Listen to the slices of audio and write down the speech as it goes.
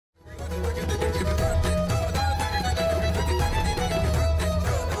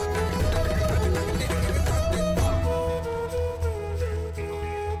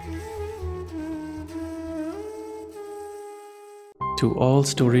to all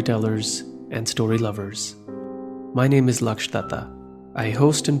storytellers and story lovers. My name is Laksh Datta. I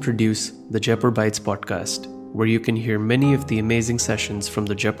host and produce the Jaipur Bites podcast, where you can hear many of the amazing sessions from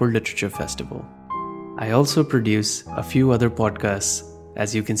the Jaipur Literature Festival. I also produce a few other podcasts,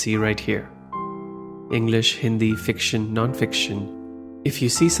 as you can see right here. English, Hindi, fiction, non-fiction. If you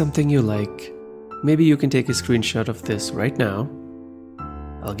see something you like, maybe you can take a screenshot of this right now.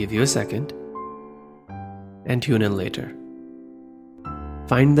 I'll give you a second. And tune in later.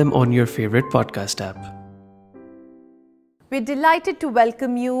 Find them on your favorite podcast app. We're delighted to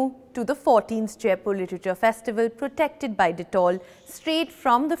welcome you to the 14th Jaipur Literature Festival, protected by Dettol, straight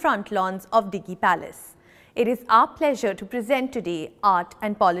from the front lawns of Diggi Palace. It is our pleasure to present today Art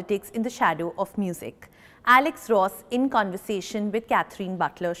and Politics in the Shadow of Music. Alex Ross in conversation with Katherine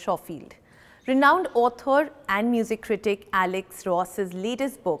Butler Schofield. Renowned author and music critic Alex Ross's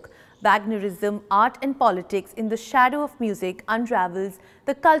latest book, Wagnerism, Art and Politics in the Shadow of Music, unravels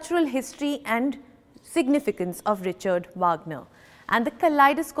the cultural history and significance of Richard Wagner and the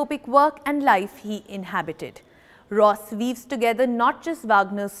kaleidoscopic work and life he inhabited. Ross weaves together not just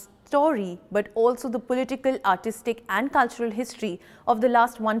Wagner's story, but also the political, artistic and cultural history of the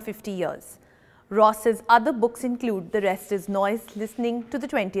last 150 years. Ross's other books include The Rest is Noise, Listening to the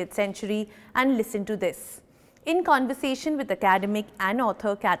 20th Century and Listen to This. In conversation with academic and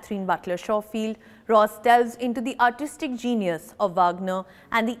author Katherine Butler Schofield, Ross delves into the artistic genius of Wagner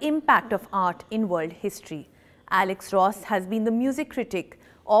and the impact of art in world history. Alex Ross has been the music critic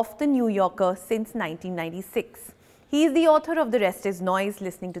of The New Yorker since 1996. He is the author of The Rest is Noise,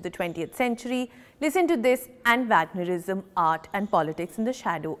 Listening to the 20th Century, Listen to This and Wagnerism, Art and Politics in the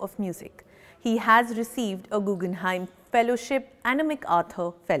Shadow of Music. He has received a Guggenheim Fellowship and a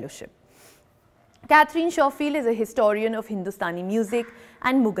MacArthur Fellowship. Katherine Schofield is a historian of Hindustani music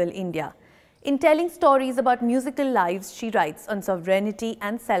and Mughal India. In telling stories about musical lives, she writes on sovereignty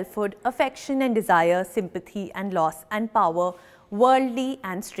and selfhood, affection and desire, sympathy and loss and power, worldly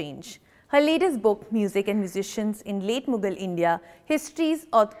and strange. Her latest book, Music and Musicians in Late Mughal India, Histories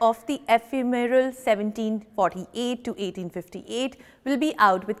of the Ephemeral 1748 to 1858, will be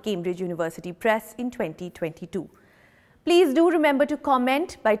out with Cambridge University Press in 2022. Please do remember to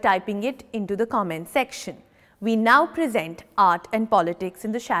comment by typing it into the comment section. We now present Art and Politics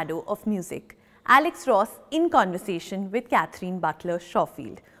in the Shadow of Music. Alex Ross in conversation with Katherine Butler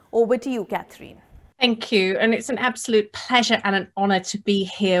Schofield. Over to you, Katherine. Thank you. And it's an absolute pleasure and an honor to be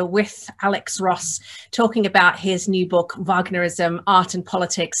here with Alex Ross talking about his new book, Wagnerism, Art and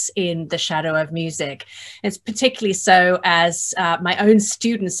Politics in the Shadow of Music. It's particularly so as my own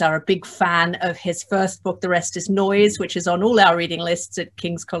students are a big fan of his first book, The Rest is Noise, which is on all our reading lists at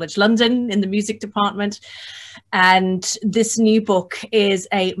King's College London in the music department. And this new book is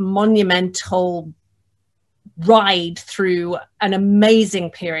a monumental ride through an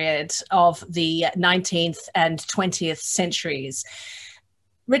amazing period of the 19th and 20th centuries.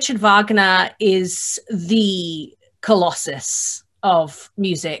 Richard Wagner is the colossus of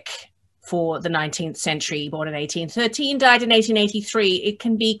music for the 19th century, born in 1813, died in 1883. It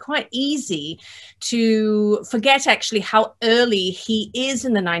can be quite easy to forget actually how early he is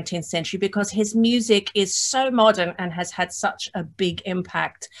in the 19th century because his music is so modern and has had such a big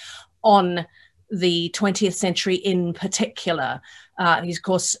impact on the 20th century in particular. He's, of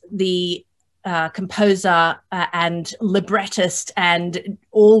course, the composer and librettist and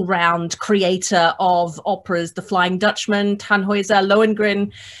all-round creator of operas The Flying Dutchman, Tannhäuser,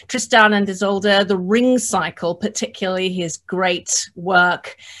 Lohengrin, Tristan and Isolde, The Ring Cycle, particularly his great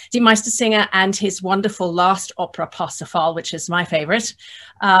work, Die Meistersinger, and his wonderful last opera, Parsifal, which is my favorite.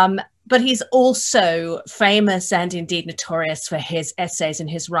 But he's also famous and indeed notorious for his essays and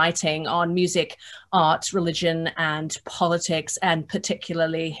his writing on music, art, religion, and politics, and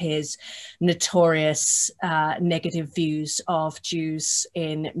particularly his notorious negative views of Jews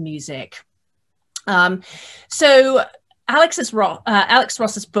in music. So Alex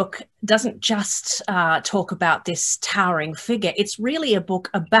Ross's book doesn't just talk about this towering figure. It's really a book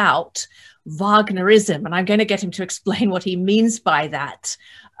about Wagnerism, and I'm going to get him to explain what he means by that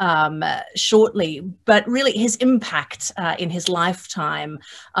shortly, but really his impact in his lifetime,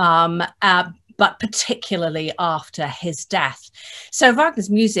 but particularly after his death. So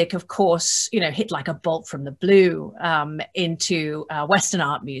Wagner's music, of course, hit like a bolt from the blue into Western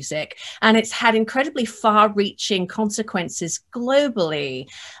art music, and it's had incredibly far-reaching consequences globally,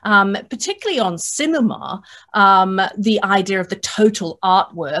 particularly on cinema. The idea of the total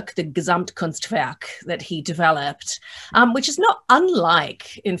artwork, the Gesamtkunstwerk that he developed, which is not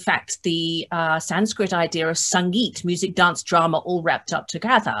unlike, in fact, the Sanskrit idea of Sangeet, music, dance, drama, all wrapped up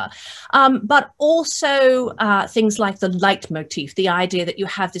together, but but also things like the leitmotif, the idea that you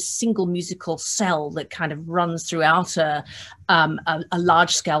have this single musical cell that kind of runs throughout a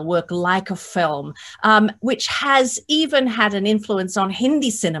large-scale work like a film, which has even had an influence on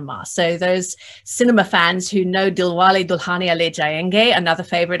Hindi cinema. So those cinema fans who know Dilwale Dulhania Le Jayenge, another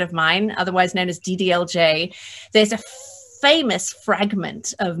favorite of mine, otherwise known as DDLJ, there's a famous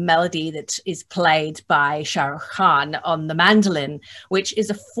fragment of melody that is played by Shah Rukh Khan on the mandolin, which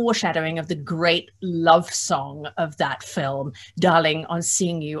is a foreshadowing of the great love song of that film, Darling, on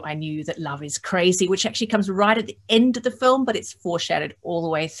Seeing You, I Knew That Love Is Crazy, which actually comes right at the end of the film, but it's foreshadowed all the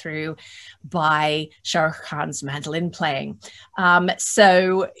way through by Shah Rukh Khan's mandolin playing.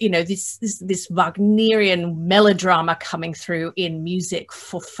 So, you know, this Wagnerian melodrama coming through in music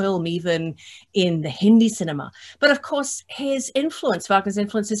for film, even in the Hindi cinema. But of course, his influence, Wagner's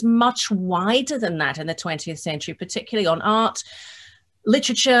influence, is much wider than that in the 20th century, particularly on art,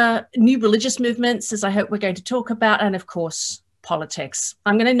 literature, new religious movements, as I hope we're going to talk about, and of course, politics.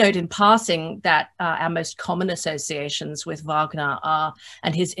 I'm going to note in passing that our most common associations with Wagner are,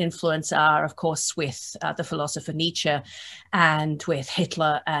 and his influence are, of course, with the philosopher Nietzsche and with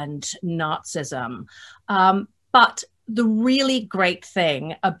Hitler and Nazism. But the really great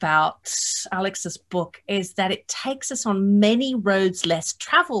thing about Alex's book is that it takes us on many roads less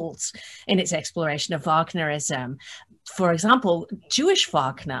traveled in its exploration of Wagnerism. For example, Jewish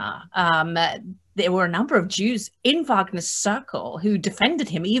Wagner. There were a number of Jews in Wagner's circle who defended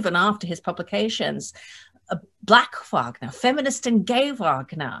him even after his publications. Black Wagner, feminist and gay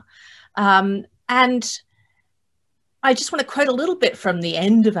Wagner. And I just want to quote a little bit from the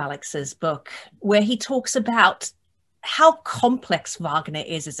end of Alex's book, where he talks about how complex Wagner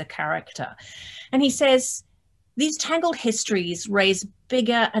is as a character. And he says, these tangled histories raise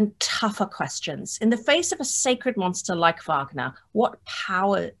bigger and tougher questions. In the face of a sacred monster like Wagner, what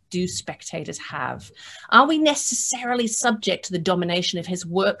power do spectators have? Are we necessarily subject to the domination of his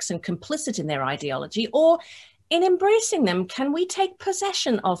works and complicit in their ideology? Or in embracing them, can we take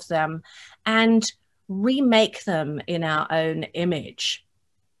possession of them and remake them in our own image?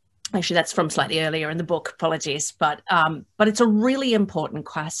 Actually, that's from slightly earlier in the book, apologies, but it's a really important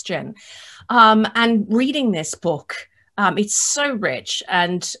question. And reading this book, it's so rich,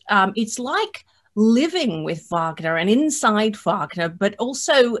 and it's like living with Wagner and inside Wagner, but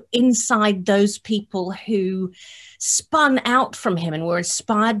also inside those people who spun out from him and were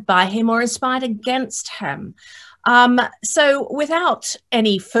inspired by him or inspired against him. So without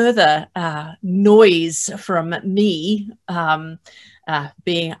any further noise from me,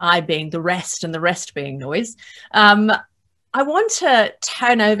 being the rest and the rest being noise, I want to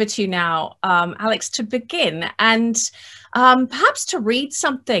turn over to you now, Alex, to begin and perhaps to read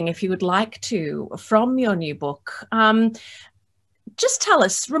something, if you would like to, from your new book. Just tell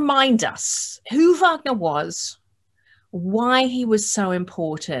us, remind us who Wagner was, why he was so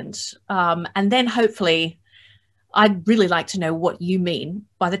important, and then hopefully I'd really like to know what you mean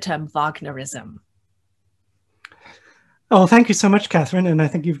by the term Wagnerism. Oh, thank you so much, Catherine. And I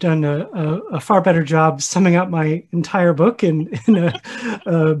think you've done a far better job summing up my entire book in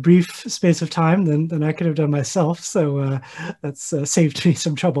a brief space of time than I could have done myself. So that's saved me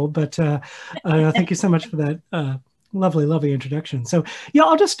some trouble. But thank you so much for that lovely introduction. So yeah,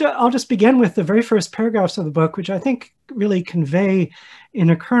 I'll just begin with the very first paragraphs of the book, which I think really convey in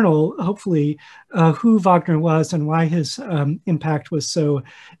a kernel, hopefully, who Wagner was and why his impact was so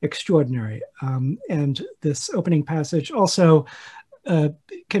extraordinary. And this opening passage also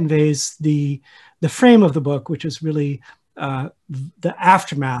conveys the frame of the book, which is really the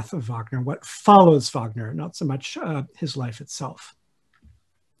aftermath of Wagner, what follows Wagner, not so much his life itself.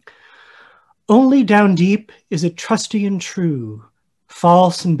 Only down deep is it trusty and true,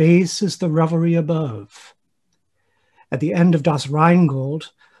 false and base is the revelry above. At the end of Das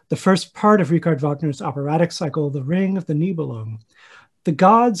Rheingold, the first part of Richard Wagner's operatic cycle, The Ring of the Nibelung, the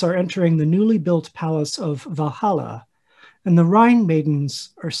gods are entering the newly built palace of Valhalla, and the Rhine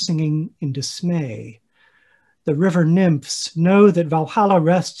maidens are singing in dismay. The river nymphs know that Valhalla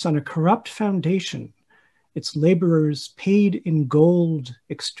rests on a corrupt foundation, its laborers paid in gold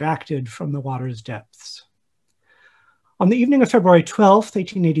extracted from the water's depths. On the evening of February 12th,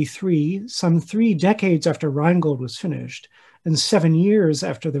 1883, some 3 decades after Rheingold was finished, and 7 years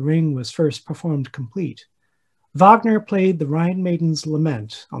after the Ring was first performed complete, Wagner played the Rhine Maiden's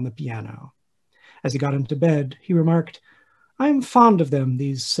Lament on the piano. As he got into bed, he remarked, "I am fond of them,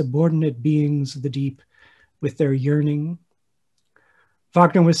 these subordinate beings of the deep, with their yearning."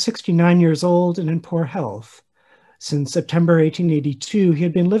 Wagner was 69 years old and in poor health. Since September 1882, he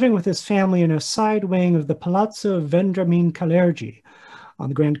had been living with his family in a side wing of the Palazzo Vendramin Calergi on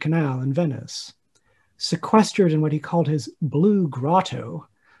the Grand Canal in Venice. Sequestered in what he called his blue grotto,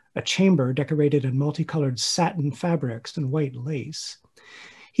 a chamber decorated in multicolored satin fabrics and white lace,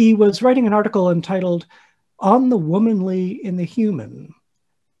 he was writing an article entitled "On the Womanly in the Human."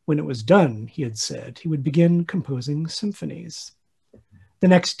 When it was done, he had said, he would begin composing symphonies. The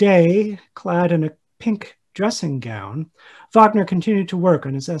next day, clad in a pink dressing gown, Wagner continued to work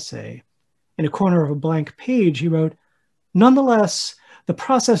on his essay. In a corner of a blank page, he wrote, "Nonetheless, the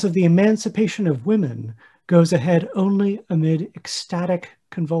process of the emancipation of women goes ahead only amid ecstatic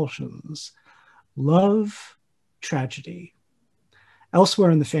convulsions. Love, tragedy."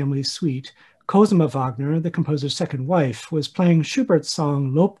 Elsewhere in the family suite, Cosima Wagner, the composer's second wife, was playing Schubert's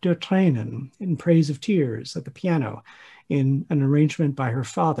song Lob der Tränen, in praise of tears, at the piano, in an arrangement by her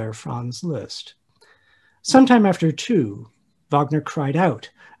father, Franz Liszt. Sometime after 2, Wagner cried out,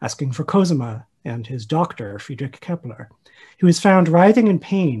 asking for Cosima and his doctor, Friedrich Kepler. He was found writhing in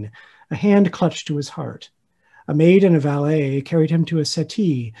pain, a hand clutched to his heart. A maid and a valet carried him to a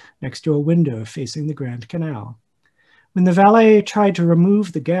settee next to a window facing the Grand Canal. When the valet tried to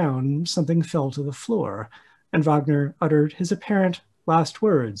remove the gown, something fell to the floor, and Wagner uttered his apparent last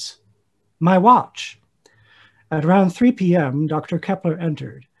words, "My watch." At around 3 p.m., Dr. Kepler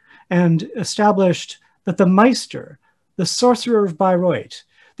entered and established that the Meister, the sorcerer of Bayreuth,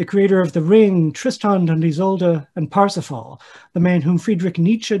 the creator of The Ring, Tristan and Isolde, and Parsifal, the man whom Friedrich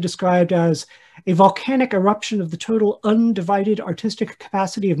Nietzsche described as a volcanic eruption of the total undivided artistic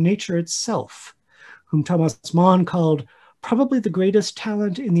capacity of nature itself, whom Thomas Mann called probably the greatest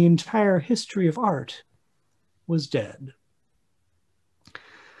talent in the entire history of art, was dead.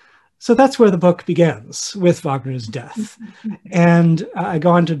 So that's where the book begins, with Wagner's death. And I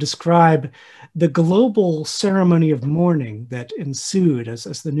go on to describe the global ceremony of mourning that ensued as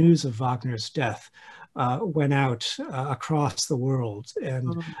the news of Wagner's death went out across the world,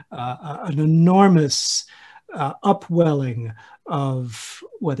 and an enormous upwelling of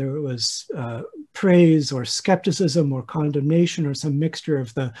whether it was praise or skepticism or condemnation or some mixture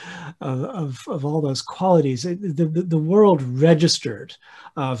of all those qualities. The world registered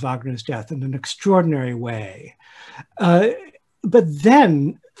Wagner's death in an extraordinary way. But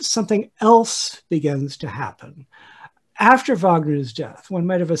then something else begins to happen. After Wagner's death, one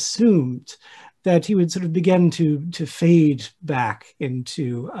might have assumed that he would sort of begin to fade back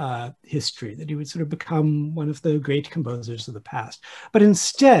into history, that he would sort of become one of the great composers of the past. But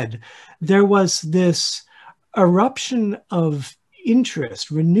instead, there was this eruption of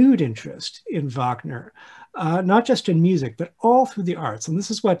interest, renewed interest in Wagner, not just in music, but all through the arts. And this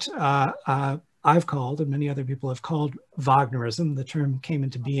is what I've called, and many other people have called, Wagnerism. The term came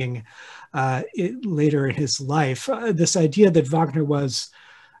into being later in his life. This idea that Wagner was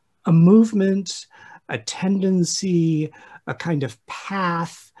a movement, a tendency, a kind of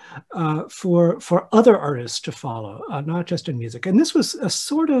path for other artists to follow, not just in music. And this was a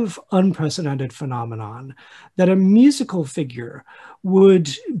sort of unprecedented phenomenon, that a musical figure would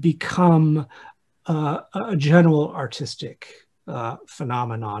become a general artistic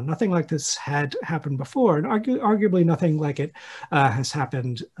phenomenon. Nothing like this had happened before, and arguably nothing like it has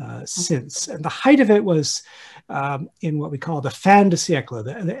happened since. And the height of it was in what we call the fin de siècle,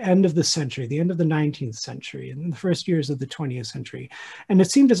 the end of the century, the end of the 19th century, and in the first years of the 20th century. And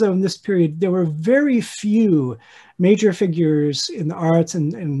it seemed as though in this period there were very few major figures in the arts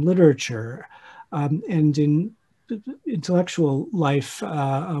and literature and in intellectual life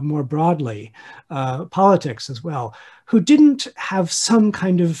more broadly, politics as well, who didn't have some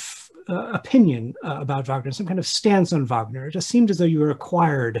kind of opinion about Wagner, some kind of stance on Wagner. It just seemed as though you were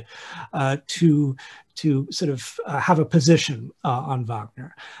required to sort of have a position on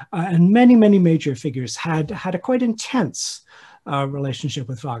Wagner. And many, many major figures had a quite intense relationship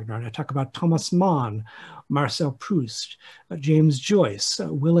with Wagner. And I talk about Thomas Mann, Marcel Proust, James Joyce,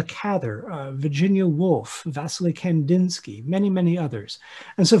 Willa Cather, Virginia Woolf, Vasily Kandinsky, many, many others.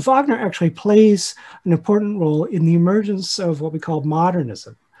 And so Wagner actually plays an important role in the emergence of what we call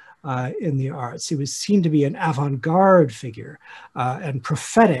modernism in the arts. He was seen to be an avant-garde figure and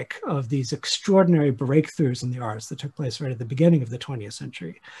prophetic of these extraordinary breakthroughs in the arts that took place right at the beginning of the 20th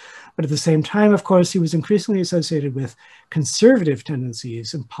century. But at the same time, of course, he was increasingly associated with conservative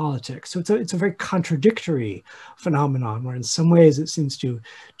tendencies in politics. So it's a very contradictory phenomenon, where in some ways it seems to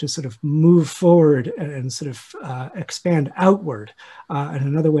sort of move forward and sort of expand outward. And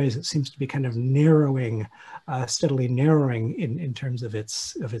in other ways, it seems to be kind of narrowing, steadily narrowing in terms of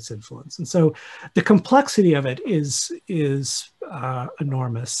its its influence. And so the complexity of it is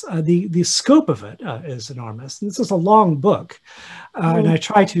enormous. The scope of it is enormous. And this is a long book, and I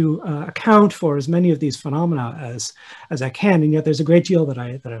try to account for as many of these phenomena as I can. And yet there's a great deal that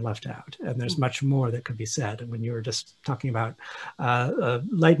I left out, and there's much more that could be said. And when you were just talking about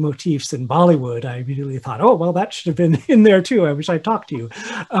leitmotifs in Bollywood, I immediately thought, oh, well, that should have been in there too. I wish I'd talked to you.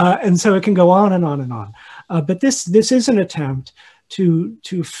 And so it can go on and on and on. But this is an attempt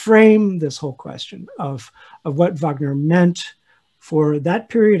to frame this whole question of what Wagner meant for that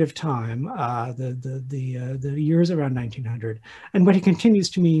period of time, the years around 1900, and what he continues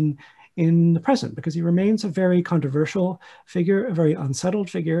to mean in the present, because he remains a very controversial figure, a very unsettled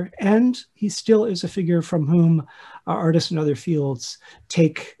figure, and he still is a figure from whom artists in other fields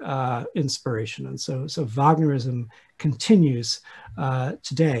take inspiration. And so Wagnerism continues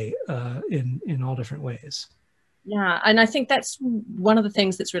today in all different ways. Yeah, and I think that's one of the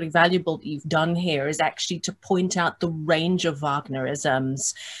things that's really valuable that you've done here, is actually to point out the range of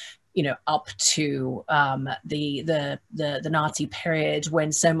Wagnerisms, you know, up to the Nazi period,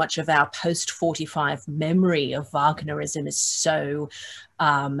 when so much of our post-45 memory of Wagnerism is so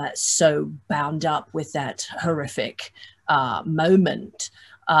bound up with that horrific moment,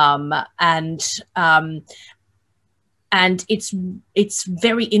 and it's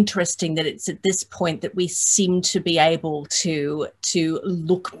very interesting that it's at this point that we seem to be able to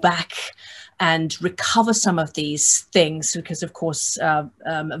look back and recover some of these things, because of course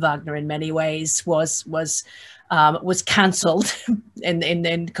Wagner in many ways was cancelled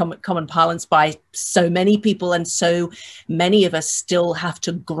in common parlance by so many people, and so many of us still have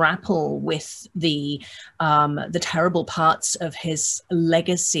to grapple with the terrible parts of his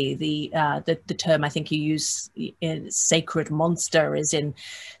legacy. The term I think you use, sacred monster, is in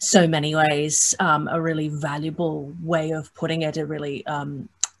so many ways a really valuable way of putting it, a really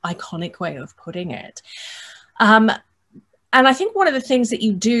iconic way of putting it. And I think one of the things that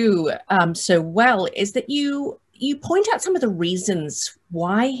you do so well is that you point out some of the reasons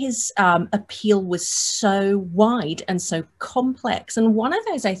why his appeal was so wide and so complex. And one of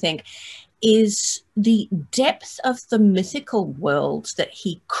those, I think, is the depth of the mythical world that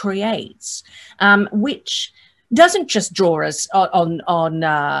he creates, which doesn't just draw us on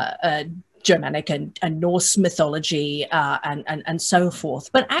Germanic and Norse mythology and so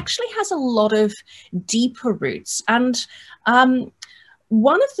forth, but actually has a lot of deeper roots. And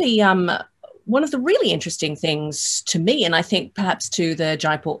one of the really interesting things to me, and I think perhaps to the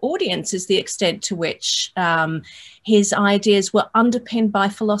Jaipur audience, is the extent to which his ideas were underpinned by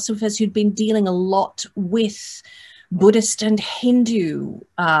philosophers who'd been dealing a lot with Buddhist and Hindu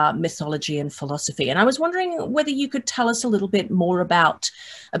mythology and philosophy. And I was wondering whether you could tell us a little bit more about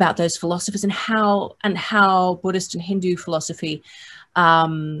those philosophers and how Buddhist and Hindu philosophy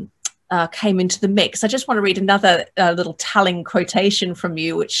came into the mix. I just want to read another little telling quotation from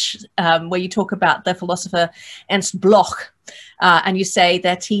you, which where you talk about the philosopher Ernst Bloch, and you say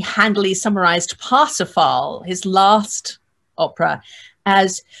that he handily summarized Parsifal, his last opera,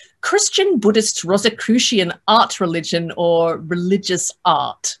 as Christian Buddhist Rosicrucian art religion, or religious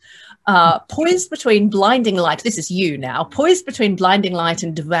art. Poised between blinding light, this is you now, poised between blinding light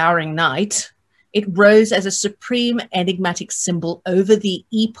and devouring night, it rose as a supreme enigmatic symbol over the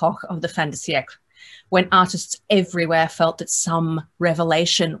epoch of the fin de siècle, when artists everywhere felt that some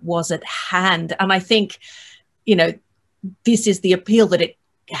revelation was at hand. And I think, you know, this is the appeal, that it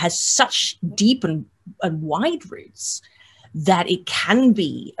has such deep and wide roots that it can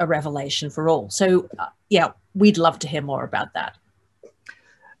be a revelation for all. So yeah, we'd love to hear more about that.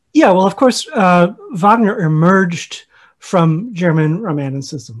 Yeah, well, of course, Wagner emerged from German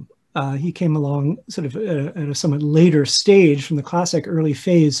Romanticism. He came along sort of at a somewhat later stage from the classic early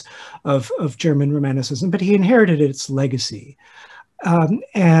phase of German Romanticism, but he inherited its legacy.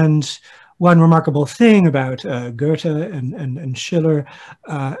 And one remarkable thing about Goethe and Schiller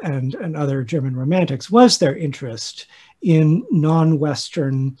and other German Romantics was their interest in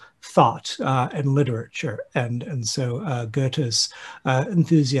non-Western thought and literature, and so Goethe's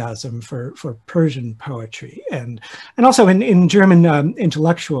enthusiasm for Persian poetry, and also in German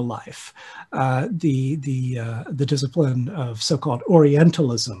intellectual life, the discipline of so-called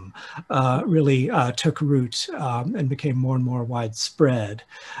Orientalism really took root and became more and more widespread.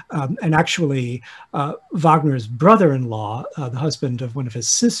 And actually, Wagner's brother-in-law, the husband of one of his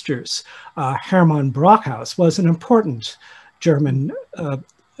sisters, Hermann Brockhaus, was an important German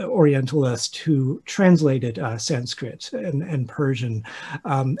Orientalist who translated Sanskrit and Persian.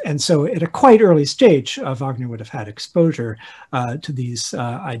 And so at a quite early stage, Wagner would have had exposure to these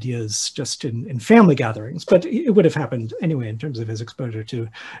ideas just in family gatherings, but it would have happened anyway in terms of his exposure to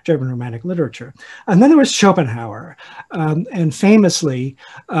German Romantic literature. And then there was Schopenhauer. And famously,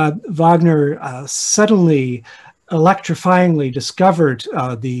 Wagner suddenly electrifyingly discovered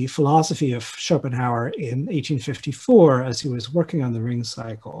the philosophy of Schopenhauer in 1854 as he was working on the Ring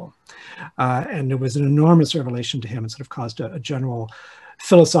Cycle. And it was an enormous revelation to him. It sort of caused a general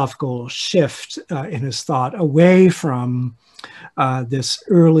philosophical shift in his thought away from this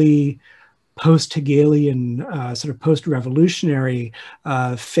early post-Hegelian, sort of post-revolutionary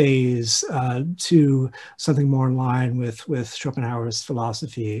phase to something more in line with Schopenhauer's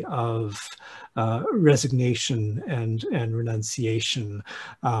philosophy of resignation and renunciation,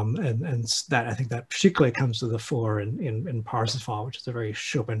 and that, I think, that particularly comes to the fore in Parsifal, which is a very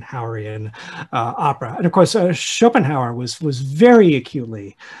Schopenhauerian opera. And of course, Schopenhauer was very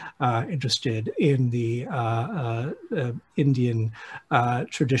acutely interested in the Indian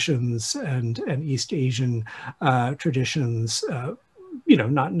traditions and East Asian traditions.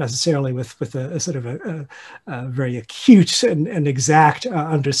 Not necessarily with a sort of a very acute and exact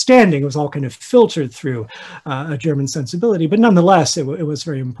understanding. It was all kind of filtered through a German sensibility, but nonetheless, it was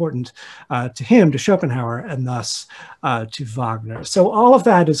very important to him, to Schopenhauer, and thus to Wagner. So all of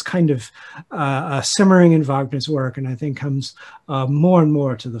that is kind of simmering in Wagner's work, and I think comes more and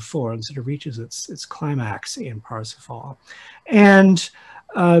more to the fore and sort of reaches its climax in Parsifal. And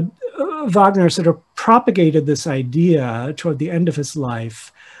Wagner sort of propagated this idea toward the end of his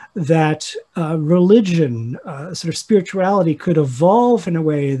life that religion, sort of spirituality, could evolve in a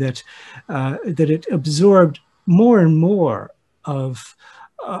way that it absorbed more and more of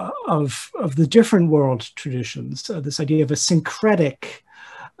the different world traditions. This idea of a syncretic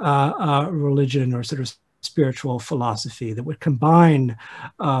religion or sort of spiritual philosophy that would combine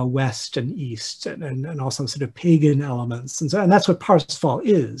West and East and also sort of pagan elements. And that's what Parsifal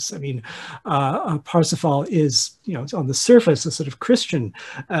is. I mean, Parsifal is, it's on the surface a sort of Christian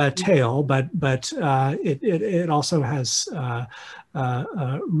tale, but it also has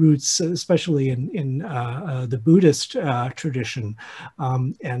roots, especially in the Buddhist tradition,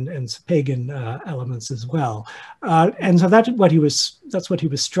 and pagan elements as well. And so that's what he was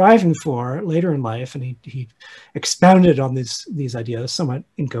striving for later in life, and he expounded on these ideas somewhat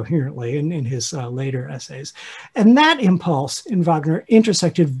incoherently in his later essays. And that impulse in Wagner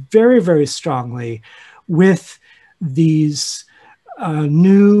intersected very, very strongly with these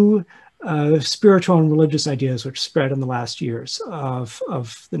new spiritual and religious ideas which spread in the last years of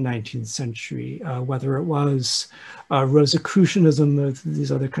the 19th century, whether it was Rosicrucianism,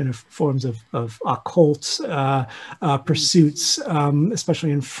 these other kind of forms of occult pursuits, especially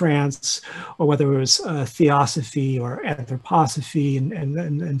in France, or whether it was theosophy or anthroposophy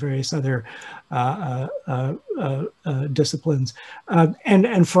and various other disciplines.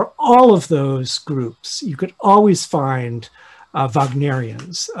 And for all of those groups, you could always find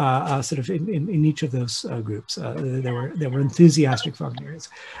Wagnerians, sort of in each of those groups. There were enthusiastic Wagnerians.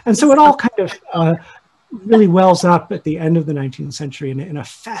 And so it all kind of really wells up at the end of the 19th century in a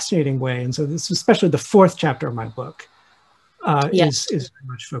fascinating way. And so this, especially the fourth chapter of my book, is very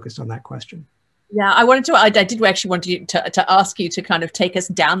much focused on that question. Yeah, I did actually want to ask you to kind of take us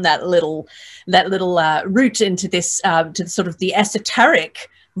down that little route into this, to sort of the esoteric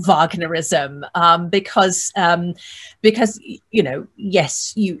Wagnerism, because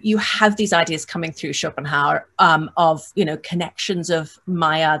yes, you have these ideas coming through Schopenhauer of connections of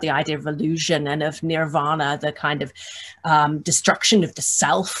Maya, the idea of illusion, and of nirvana, the kind of destruction of the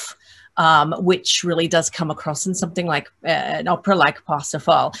self, which really does come across in something like an opera like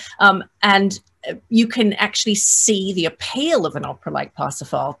Parsifal, and you can actually see the appeal of an opera like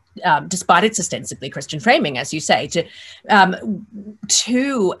Parsifal, despite its ostensibly Christian framing, as you say, to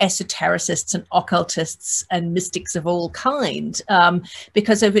esotericists and occultists and mystics of all kind,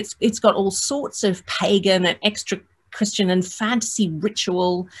 because of it's got all sorts of pagan and extra Christian and fantasy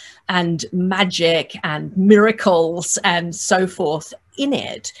ritual and magic and miracles and so forth in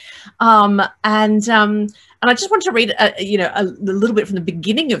it, and I just want to read, a little bit from the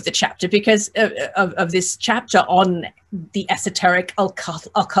beginning of the chapter, because of this chapter on the esoteric,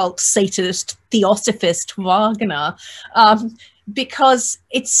 occult, Satanist, theosophist Wagner. because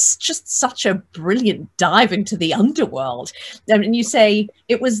it's just such a brilliant dive into the underworld. And you say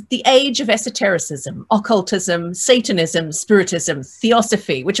it was the age of esotericism, occultism, Satanism, spiritism,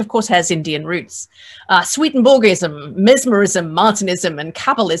 theosophy, which of course has Indian roots, Swedenborgism, mesmerism, Martinism, and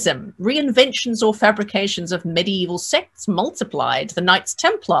Kabbalism, reinventions or fabrications of medieval sects multiplied, the Knights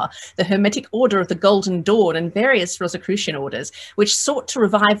Templar, the Hermetic Order of the Golden Dawn, and various Rosicrucian orders, which sought to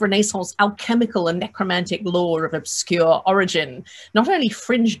revive Renaissance alchemical and necromantic lore of obscure origin. Not only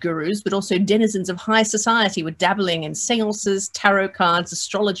fringe gurus, but also denizens of high society were dabbling in seances, tarot cards,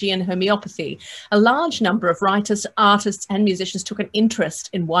 astrology, and homeopathy. A large number of writers, artists, and musicians took an interest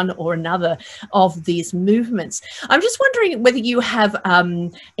in one or another of these movements. I'm just wondering whether you have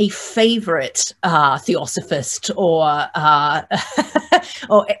a favorite theosophist or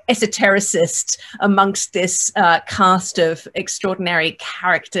or esotericist amongst this cast of extraordinary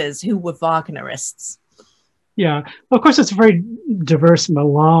characters who were Wagnerists. Yeah, well, of course, it's a very diverse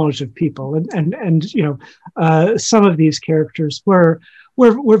melange of people, and you know, some of these characters were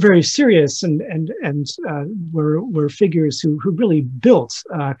very serious and were figures who really built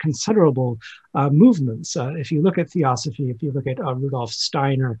considerable movements. If you look at theosophy, if you look at Rudolf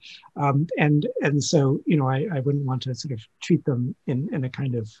Steiner, and so, you know, I wouldn't want to sort of treat them in a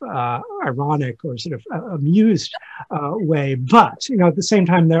kind of ironic or sort of amused way, but you know, at the same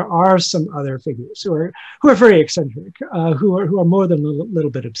time, there are some other figures who are very eccentric, who are more than a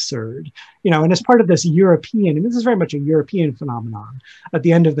little bit absurd, you know, and as part of this European, and this is very much a European phenomenon at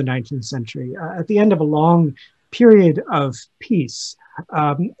the end of the 19th century, at the end of a long period of peace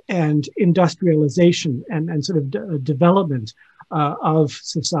and industrialization and sort of development of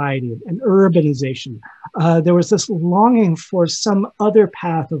society and urbanization, there was this longing for some other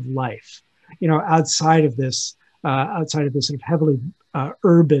path of life, you know, outside of this sort of heavily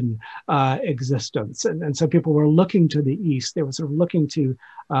urban existence, and so people were looking to the east. They were sort of looking to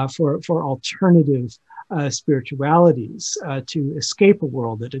for alternative spiritualities to escape a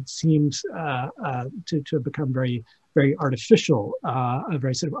world that had seemed to have become very artificial,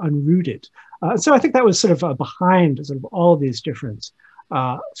 very sort of unrooted. So I think that was sort of behind sort of all of these different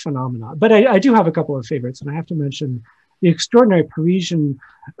phenomena. But I do have a couple of favorites, and I have to mention the extraordinary Parisian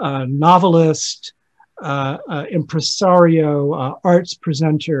novelist, impresario, arts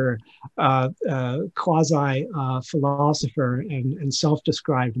presenter, quasi-philosopher, and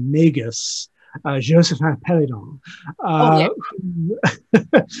self-described magus, Josephin Péladan,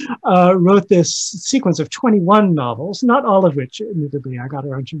 who wrote this sequence of 21 novels, not all of which, admittedly, I got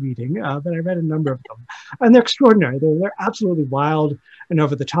around to reading, but I read a number of them. And they're extraordinary. They're absolutely wild and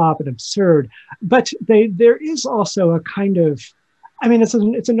over the top and absurd. But there is also a kind of, I mean,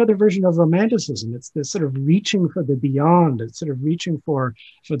 it's another version of romanticism. It's this sort of reaching for the beyond. It's sort of reaching for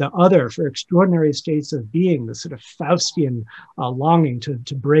the other, for extraordinary states of being, this sort of Faustian longing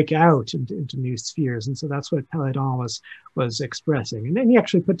to break out into new spheres. And so that's what Péladan was expressing. And then he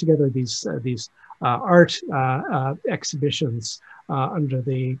actually put together these art exhibitions under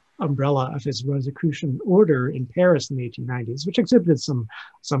the umbrella of his Rosicrucian order in Paris in the 1890s, which exhibited some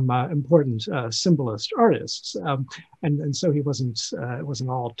important symbolist artists, and so he it wasn't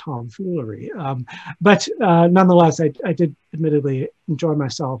all tomfoolery. But nonetheless, I did admittedly enjoy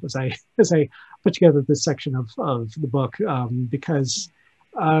myself as I put together this section of the book, because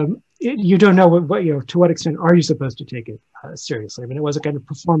you don't know what you know, to what extent are you supposed to take it seriously. I mean, it was a kind of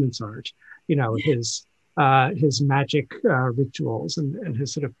performance art, you know, his magic rituals and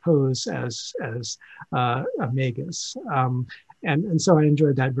his sort of pose as a magus, and so I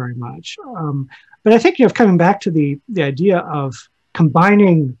enjoyed that very much. But I think, you know, coming back to the idea of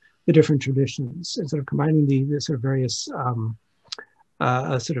combining the different traditions and sort of combining the sort of various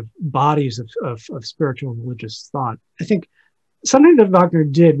sort of bodies of spiritual and religious thought, I think something that Wagner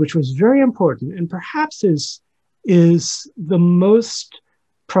did, which was very important and perhaps is the most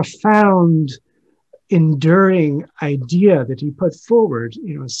profound, enduring idea that he put forward,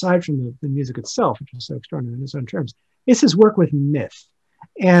 you know, aside from the music itself, which is so extraordinary in its own terms, is his work with myth.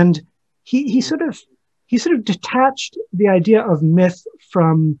 And he sort of detached the idea of myth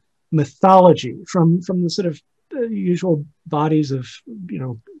from mythology, from the sort of usual bodies of, you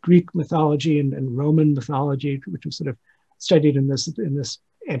know, Greek mythology and Roman mythology, which was sort of studied in this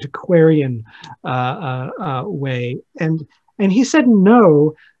antiquarian way. And he said,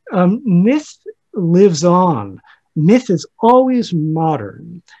 no, myth lives on. Myth is always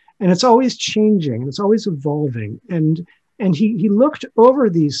modern, and it's always changing, and it's always evolving. And he looked over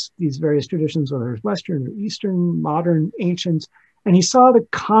these various traditions, whether it's Western or Eastern, modern, ancient, and he saw the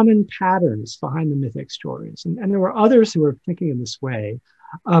common patterns behind the mythic stories. And there were others who were thinking in this way,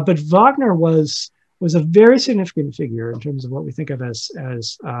 but Wagner was was a very significant figure in terms of what we think of as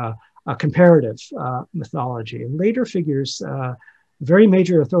a comparative mythology. And later figures, very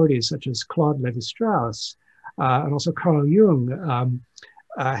major authorities such as Claude Lévi-Strauss and also Carl Jung,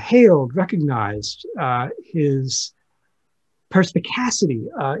 hailed, recognized his perspicacity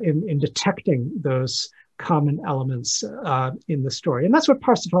in detecting those common elements in the story. And that's what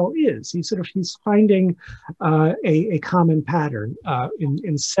Parsifal is. He's finding a common pattern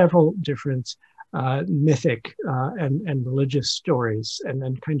in several different mythic and religious stories, and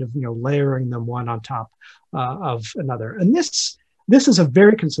then kind of layering them one on top of another. And this is a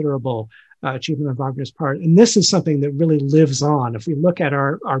very considerable achievement on Wagner's part, and this is something that really lives on. If we look at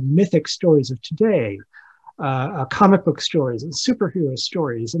our mythic stories of today, comic book stories and superhero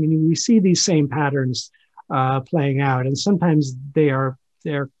stories, I mean, we see these same patterns playing out, and sometimes they're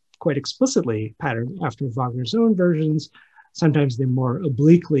quite explicitly patterned after Wagner's own versions. Sometimes they more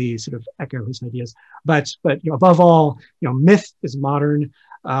obliquely sort of echo his ideas. But above all, myth is modern.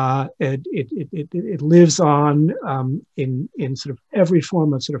 It lives on in sort of every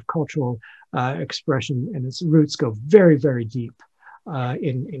form of sort of cultural expression, and its roots go very, very deep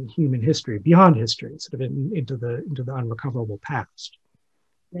in human history, beyond history, sort of into the unrecoverable past.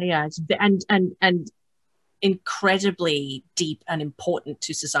 Yeah, and incredibly deep and important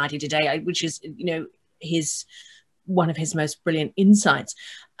to society today, which is one of his most brilliant insights.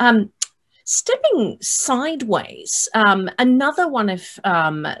 Stepping sideways, another one of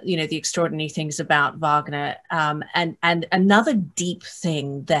the extraordinary things about Wagner, and another deep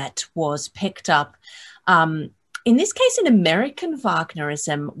thing that was picked up, in this case in American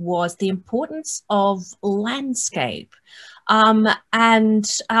Wagnerism, was the importance of landscape. And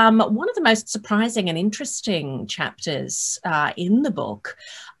one of the most surprising and interesting chapters in the book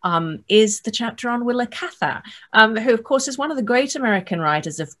is the chapter on Willa Cather, who, of course, is one of the great American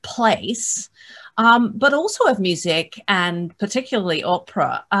writers of place, but also of music and particularly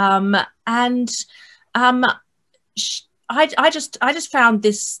opera. I just found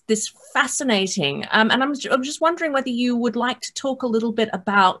this fascinating, and I'm just wondering whether you would like to talk a little bit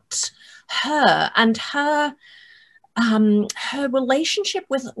about her and her relationship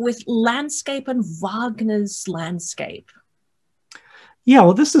with landscape and Wagner's landscape. Yeah,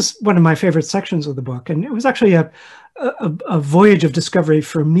 well, this is one of my favorite sections of the book, and it was actually a voyage of discovery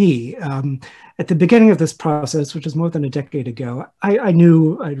for me. At the beginning of this process, which is more than a decade ago, I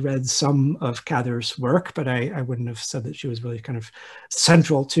knew I'd read some of Cather's work, but I wouldn't have said that she was really kind of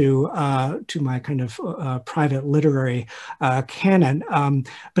central to my kind of private literary canon.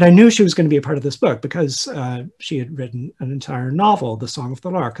 But I knew she was going to be a part of this book because she had written an entire novel, The Song of the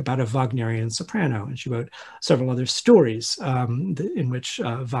Lark, about a Wagnerian soprano, and she wrote several other stories in which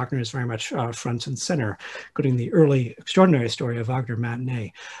Wagner is very much front and center, including the early extraordinary story of Wagner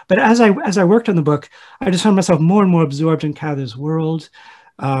Matinee. But as I worked on the book, I just found myself more and more absorbed in Cather's world.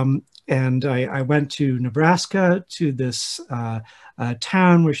 And I went to Nebraska, to this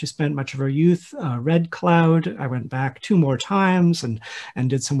town where she spent much of her youth, Red Cloud. I went back 2 more times and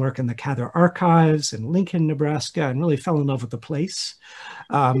did some work in the Cather archives in Lincoln, Nebraska, and really fell in love with the place.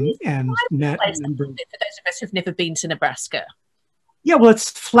 And met a number of... For those of us who've never been to Nebraska. Yeah, well, it's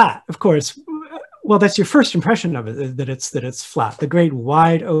flat, of course. Well, that's your first impression of it, that it's flat. The great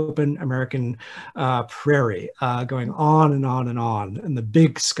wide open American prairie going on and on and on in the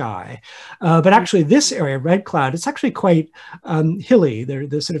big sky. But actually this area, Red Cloud, it's actually quite hilly.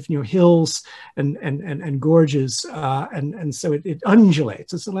 There's sort of hills and gorges, and so it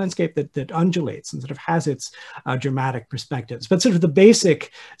undulates. It's a landscape that undulates and sort of has its dramatic perspectives. But sort of the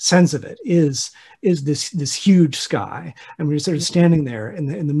basic sense of it is this huge sky, and we're sort of standing there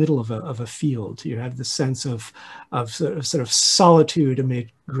in the middle of a field. You have the sense of sort of solitude amid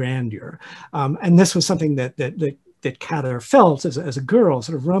grandeur, and this was something that Cather felt as a girl,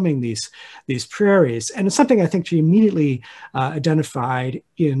 sort of roaming these prairies, and it's something I think she immediately identified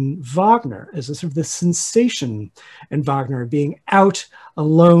in Wagner as a sort of the sensation in Wagner being out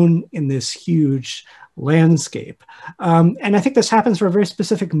alone in this huge landscape. And I think this happens for a very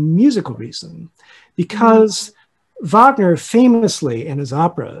specific musical reason, because Wagner famously in his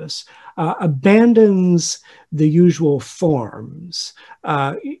operas abandons the usual forms.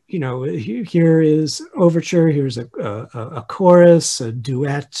 Here is overture, here's a chorus, a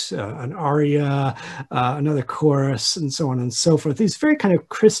duet, an aria, another chorus, and so on and so forth. These very kind of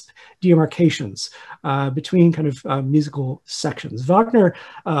crisp demarcations between kind of musical sections. Wagner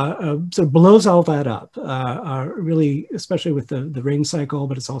sort of blows all that up, really, especially with the Ring cycle,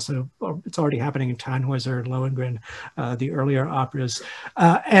 but it's already happening in Tannhäuser, Lohengrin, the earlier operas.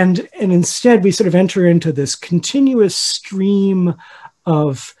 And instead we sort of enter into this continuous stream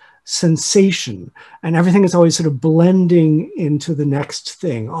of sensation, and everything is always sort of blending into the next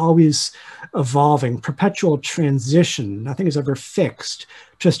thing, always evolving, perpetual transition. Nothing is ever fixed.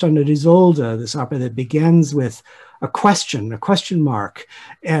 Tristan and Isolde, this opera that begins with a question mark,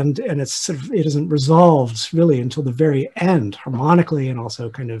 and it's sort of, it isn't resolved really until the very end, harmonically and also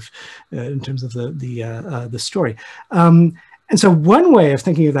kind of in terms of the story. And so one way of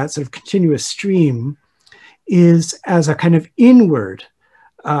thinking of that sort of continuous stream is as a kind of inward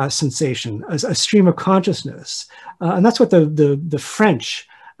sensation, as a stream of consciousness. And that's what the French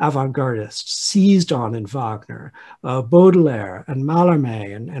avant-gardists seized on in Wagner, Baudelaire and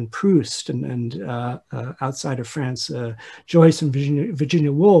Mallarmé and Proust, and outside of France, Joyce and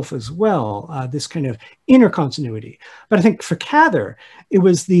Virginia Woolf as well, this kind of inner continuity. But I think for Cather, it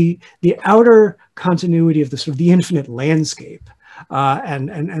was the outer continuity of the sort of the infinite landscape.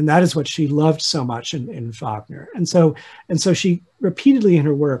 And that is what she loved so much in Wagner. And so she repeatedly in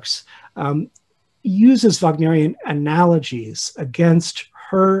her works uses Wagnerian analogies against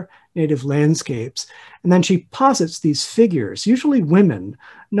her native landscapes. And then she posits these figures, usually women,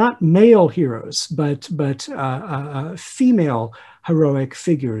 not male heroes, but female heroic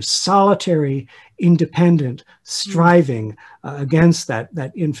figures, solitary, independent, striving against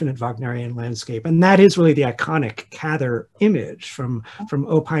that infinite Wagnerian landscape. And that is really the iconic Cather image from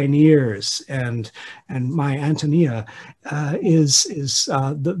O Pioneers and My Antonia, is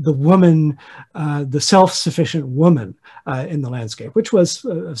the woman, the self-sufficient woman in the landscape, which was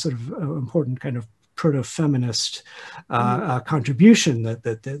a sort of important kind of proto-feminist contribution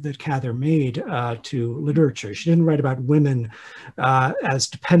that Cather made to literature. She didn't write about women as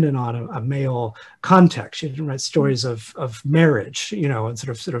dependent on a male context. She didn't write stories of marriage, you know, and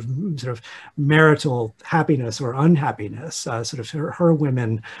sort of marital happiness or unhappiness. Sort of her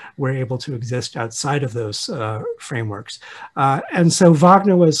women were able to exist outside of those frameworks, and so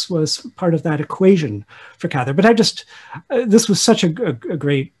Wagner was part of that equation for Cather. But this was such a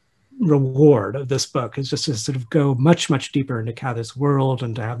great reward of this book, is just to sort of go much deeper into Cather's world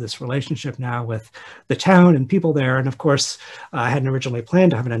and to have this relationship now with the town and people there. And of course, I hadn't originally planned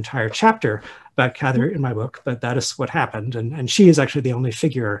to have an entire chapter about Cather in my book, but that is what happened. And she is actually the only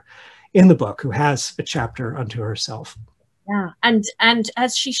figure in the book who has a chapter unto herself. Yeah, and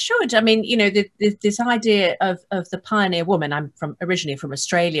as she should. I mean, you know, this idea of the pioneer woman. I'm originally from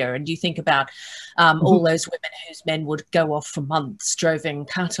Australia, and you think about all those women whose men would go off for months droving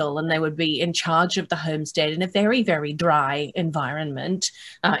cattle, and they would be in charge of the homestead in a very, very dry environment.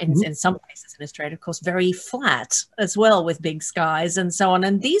 In some places in Australia, of course, very flat as well, with big skies and so on.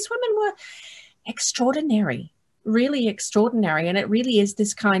 And these women were extraordinary. Really extraordinary, and it really is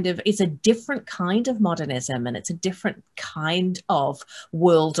this kind of, it's a different kind of modernism, and it's a different kind of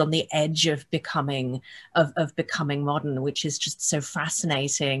world on the edge of becoming modern, which is just so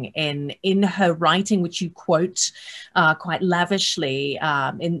fascinating in her writing, which you quote quite lavishly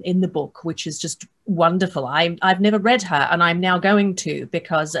in the book, which is just wonderful. I've never read her, and I'm now going to,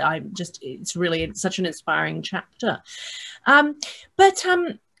 because it's such an inspiring chapter.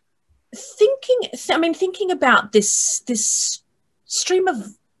 Thinking about this stream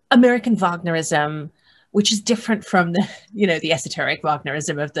of American Wagnerism, which is different from the esoteric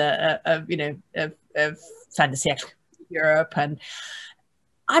Wagnerism of fantasy Europe, and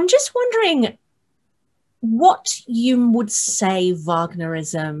I'm just wondering what you would say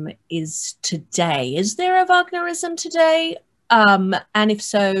Wagnerism is today. Is there a Wagnerism today? And if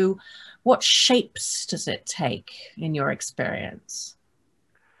so, what shapes does it take in your experience?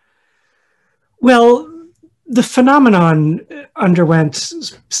 Well, the phenomenon underwent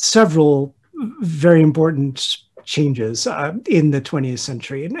several very important changes in the 20th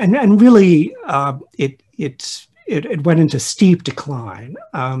century, and really it went into steep decline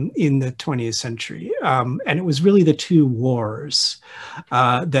in the 20th century, and it was really the two wars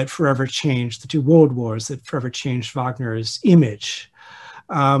that forever changed, the two world wars that forever changed Wagner's image,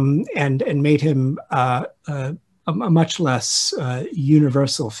 and made him a much less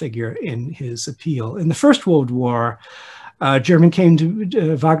universal figure in his appeal. In the First World War, Wagner came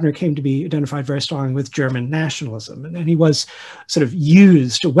to be identified very strongly with German nationalism, and he was sort of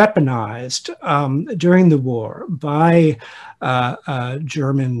weaponized during the war by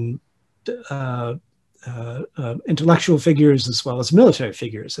German intellectual figures as well as military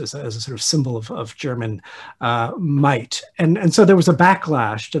figures as a sort of symbol of German might. And so there was a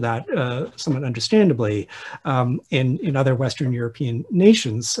backlash to that, somewhat understandably, in other Western European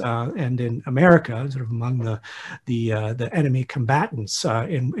nations and in America, sort of among the enemy combatants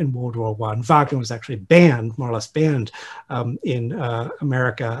in World War I. Wagner was actually banned, more or less banned, in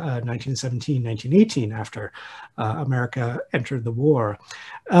America 1917, 1918, after America entered the war.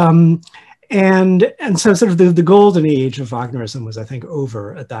 And so sort of the golden age of Wagnerism was, I think,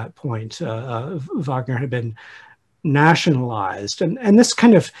 over at that point. Wagner had been nationalized. And this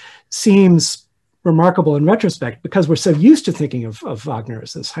kind of seems remarkable in retrospect because we're so used to thinking of Wagner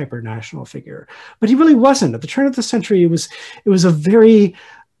as this hyper-national figure. But he really wasn't. At the turn of the century, it was a very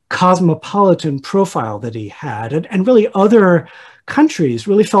cosmopolitan profile that he had. And really other countries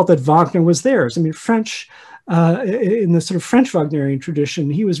really felt that Wagner was theirs. I mean, in the sort of French Wagnerian tradition,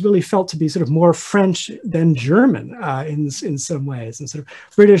 he was really felt to be sort of more French than German in some ways, and sort of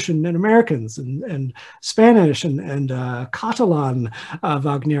British and Americans and Spanish and Catalan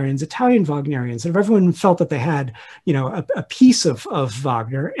Wagnerians, Italian Wagnerians, sort of everyone felt that they had, you know, a piece of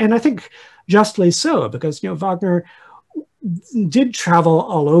Wagner, and I think justly so, because, you know, Wagner did travel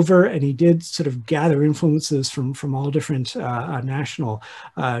all over, and he did sort of gather influences from all different national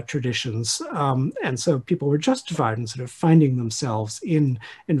traditions, and so people were justified in sort of finding themselves in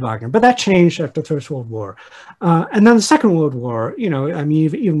Wagner. But that changed after the First World War, and then the Second World War. You know, I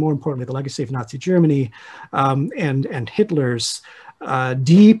mean, even more importantly, the legacy of Nazi Germany and Hitler's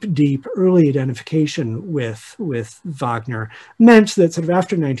deep early identification with Wagner meant that sort of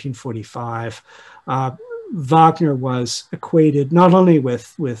after 1945. Wagner was equated not only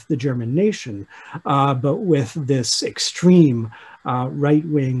with the German nation, but with this extreme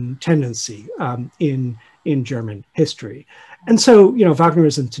right-wing tendency in German history. And so, you know,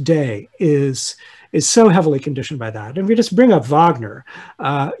 Wagnerism today is so heavily conditioned by that. And if we just bring up Wagner,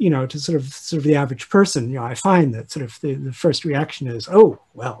 you know, to sort of the average person, you know, I find that sort of the first reaction is, oh,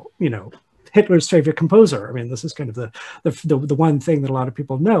 well, you know, Hitler's favorite composer. I mean, this is kind of the one thing that a lot of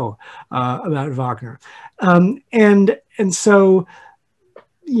people know about Wagner, and so,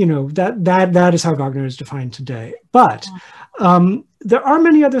 you know, that is how Wagner is defined today. But there are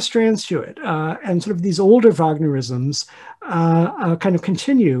many other strands to it, and sort of these older Wagnerisms kind of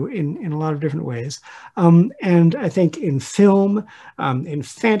continue in a lot of different ways. And I think in film, in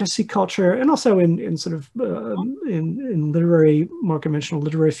fantasy culture, and also in sort of in literary, more conventional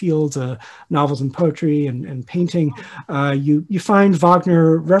literary fields, novels and poetry and painting, you find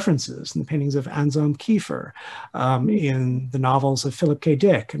Wagner references in the paintings of Anselm Kiefer, in the novels of Philip K.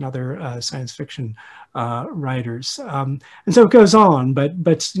 Dick and other science fiction writers, and so it goes on.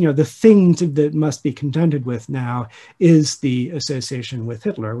 But you know, the thing that must be contended with now is the association with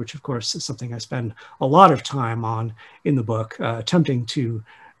Hitler, which of course is something I spend a lot of time on in the book, attempting to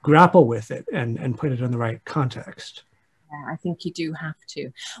grapple with it and put it in the right context. Yeah, I think you do have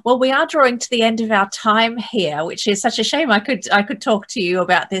to. Well, we are drawing to the end of our time here, which is such a shame. I could talk to you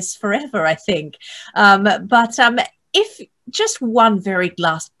about this forever, I think. But if just one very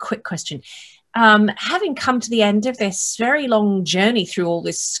last quick question. Having come to the end of this very long journey through all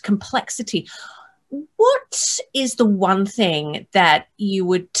this complexity, what is the one thing that you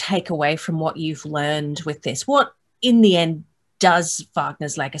would take away from what you've learned with this? What, in the end, does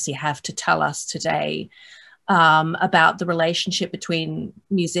Wagner's legacy have to tell us today about the relationship between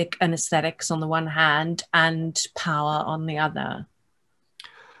music and aesthetics on the one hand and power on the other?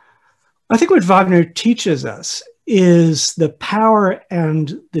 I think what Wagner teaches us is the power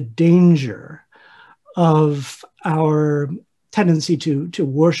and the danger of our tendency to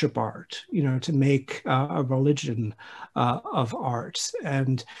worship art, you know, to make a religion of art.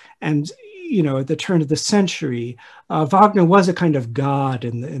 And you know, at the turn of the century, Wagner was a kind of god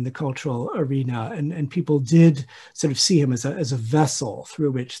in the cultural arena, and people did sort of see him as a vessel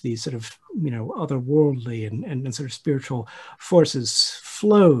through which these sort of, you know, otherworldly and sort of spiritual forces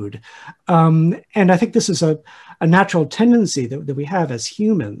flowed. And I think this is a natural tendency that we have as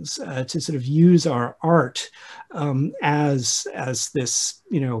humans to sort of use our art as this,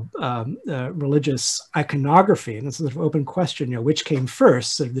 you know, religious iconography. And it's a sort of open question, you know, which came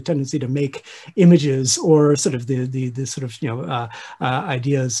first, sort of the tendency to make images, or sort of the sort of, you know,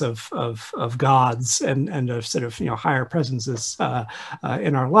 ideas of gods and of sort of, you know, higher presences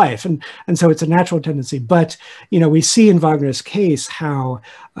in our life. And so it's a natural tendency. But, you know, we see in Wagner's case how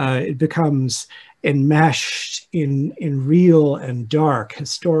it becomes enmeshed in real and dark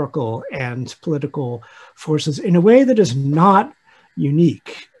historical and political forces in a way that is not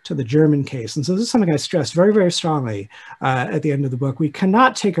unique the German case. And so this is something I stress very, very strongly at the end of the book. We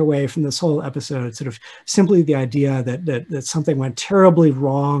cannot take away from this whole episode sort of simply the idea that something went terribly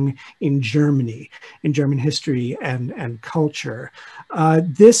wrong in Germany, in German history and culture.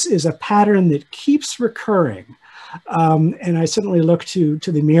 This is a pattern that keeps recurring. And I certainly look to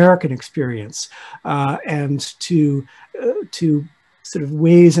the American experience and to sort of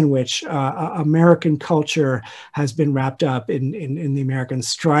ways in which American culture has been wrapped up in the Americans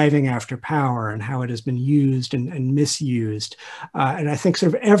striving after power and how it has been used and misused. And I think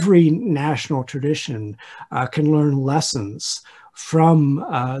sort of every national tradition can learn lessons from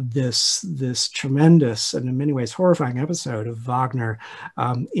this tremendous and in many ways horrifying episode of Wagner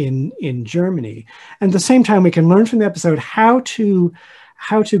in Germany. And at the same time, we can learn from the episode how to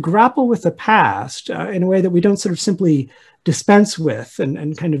grapple with the past in a way that we don't sort of simply dispense with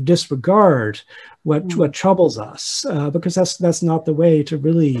and kind of disregard what troubles us, because that's not the way to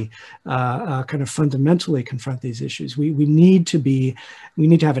really kind of fundamentally confront these issues. We need to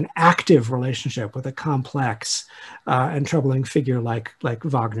have an active relationship with a complex and troubling figure like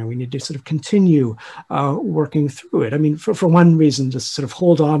Wagner. We need to sort of continue working through it. I mean, for one reason, just sort of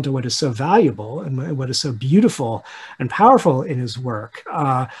hold on to what is so valuable and what is so beautiful and powerful in his work,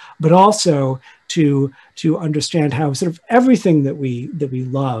 but also to understand how sort of everything that we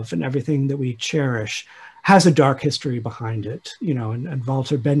love and everything that we cherish has a dark history behind it, and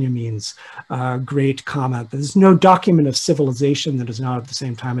Walter Benjamin's great comment, there's no document of civilization that is not at the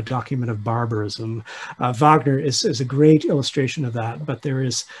same time a document of barbarism. Wagner is a great illustration of that, but there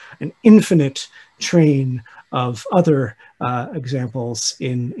is an infinite train of other examples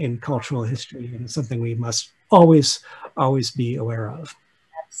in cultural history, and something we must always be aware of.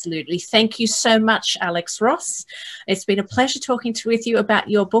 Absolutely. Thank you so much, Alex Ross. It's been a pleasure talking with you about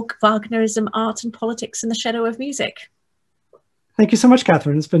your book, Wagnerism, Art and Politics in the Shadow of Music. Thank you so much,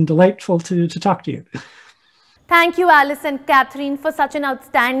 Katherine. It's been delightful to talk to you. Thank you, Alice and Katherine, for such an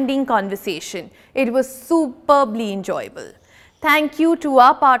outstanding conversation. It was superbly enjoyable. Thank you to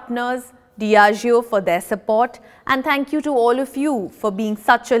our partners, Diageo, for their support, and thank you to all of you for being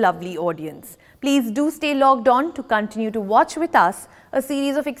such a lovely audience. Please do stay logged on to continue to watch with us a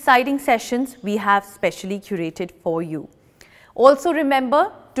series of exciting sessions we have specially curated for you. Also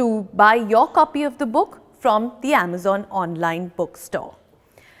remember to buy your copy of the book from the Amazon online bookstore.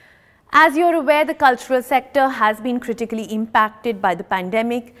 As you're aware, the cultural sector has been critically impacted by the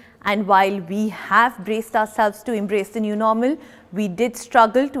pandemic, and while we have braced ourselves to embrace the new normal, we did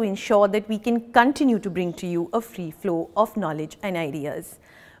struggle to ensure that we can continue to bring to you a free flow of knowledge and ideas.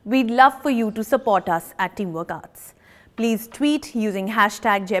 We'd love for you to support us at Teamwork Arts. Please tweet using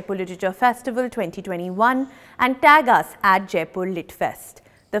hashtag Jaipur Literature Festival 2021 and tag us at Jaipur Lit Fest.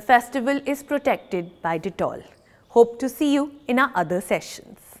 The festival is protected by Dettol. Hope to see you in our other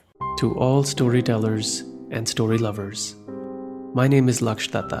sessions. To all storytellers and story lovers, my name is Laksh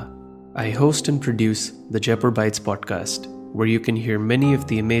Datta. I host and produce the Jaipur Bites podcast, where you can hear many of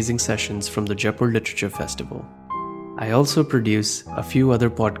the amazing sessions from the Jaipur Literature Festival. I also produce a few other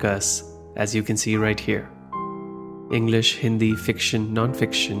podcasts, as you can see right here. English, Hindi, fiction,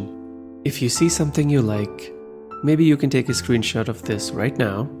 non-fiction. If you see something you like, maybe you can take a screenshot of this right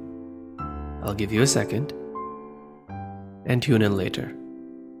now. I'll give you a second. And tune in later.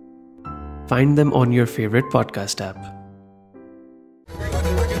 Find them on your favorite podcast app.